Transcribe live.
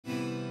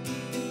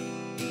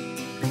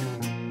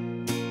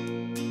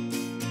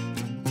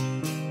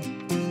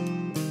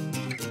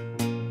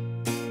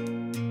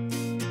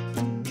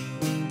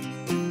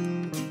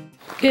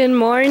Good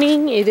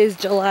morning. It is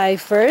July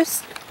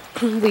 1st.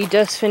 We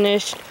just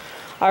finished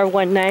our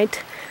one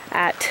night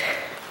at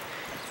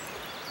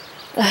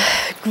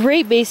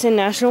Great Basin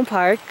National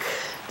Park.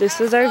 This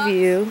was our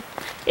view.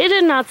 It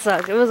did not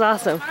suck. It was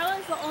awesome.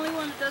 Carla's the only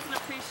one that doesn't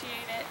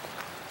appreciate it.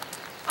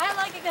 I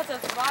like it because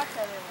it's rocks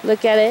everywhere.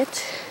 Look at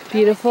it.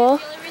 Beautiful.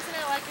 The only reason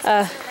I like it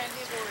is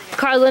because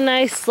Carla and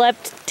I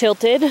slept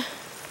tilted.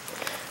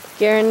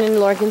 Garen and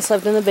Lorcan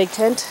slept in the big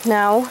tent.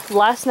 Now,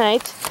 last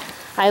night,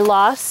 I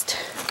lost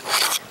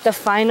the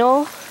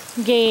final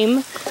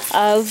game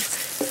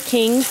of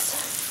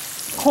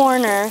King's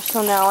Corner.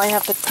 So now I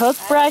have to cook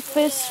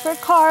breakfast for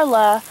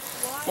Carla,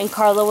 and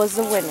Carla was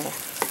the winner.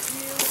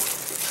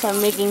 So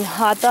I'm making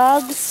hot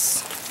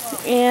dogs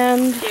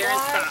and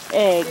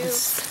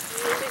eggs.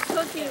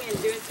 cooking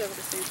and doing stuff at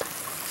the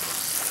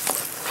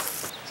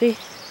See? same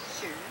time.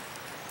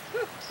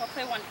 Sure. I'll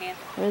play one hand.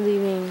 We're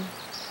leaving.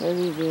 We're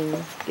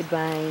leaving.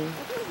 Goodbye.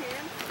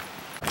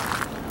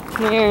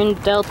 Here in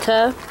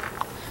Delta,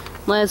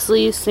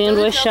 Leslie's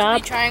Sandwich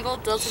Shop. Triangle,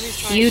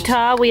 Triangle.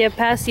 Utah. We have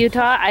passed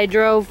Utah. I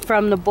drove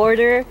from the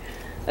border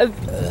of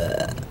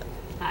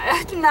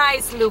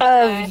Nice, Luke.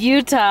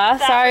 Utah.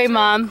 Sorry,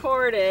 Mom.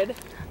 Recorded.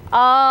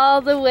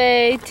 All the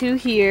way to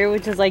here,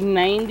 which is like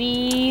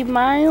 90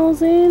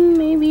 miles in,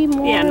 maybe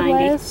more or 90.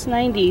 less.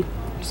 90.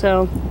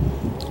 So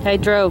I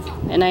drove,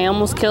 and I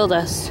almost killed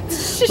us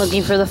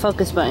looking for the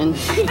focus button.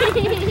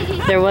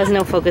 There was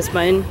no focus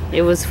button.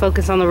 It was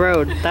focus on the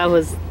road. That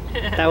was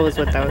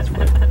what that was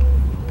for.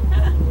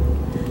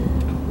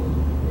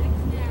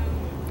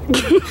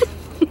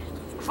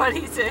 What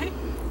did he say?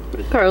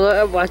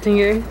 Carla, I'm watching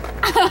her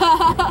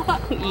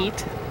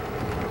eat.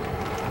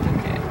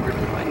 Okay, we're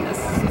doing this.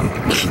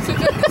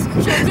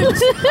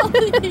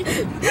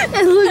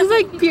 It looks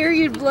like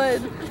period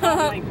blood. Oh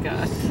my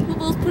gosh.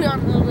 We'll put it on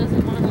one of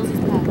those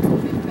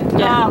packs.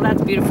 Yeah. Oh,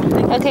 that's beautiful.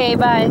 Thank you. Okay,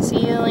 bye. See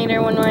you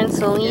later when we're in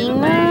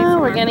Salina.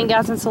 We're getting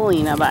gas in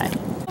Salina. Bye.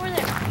 Over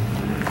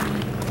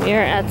there. We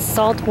are at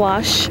Salt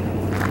Wash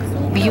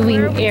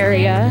viewing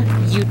area,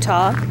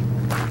 Utah.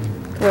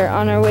 We're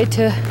on our way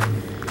to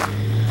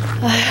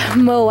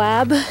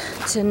Moab,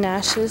 to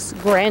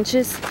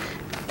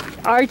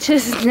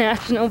Arches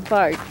National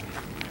Park.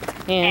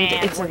 And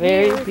it's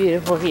very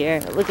beautiful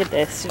here. Look at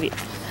this view.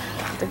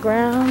 The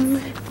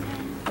ground.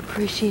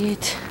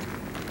 Appreciate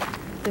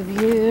the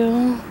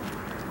view.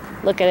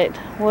 Look at it.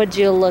 Would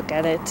you look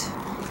at it?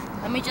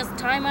 Let me just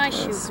tie my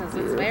shoe because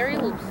it's very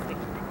loose.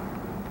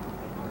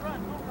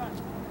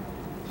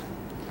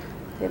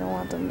 They don't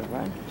want them to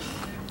run.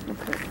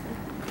 Okay.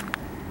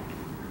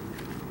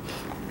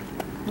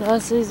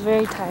 Leslie's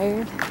very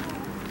tired.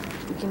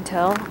 You can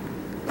tell.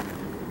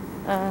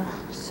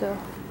 So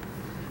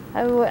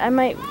I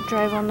might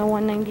drive on the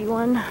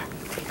 191.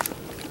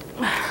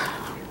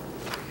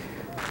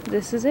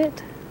 This is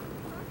it.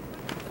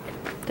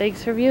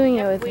 Thanks for viewing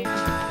it with me.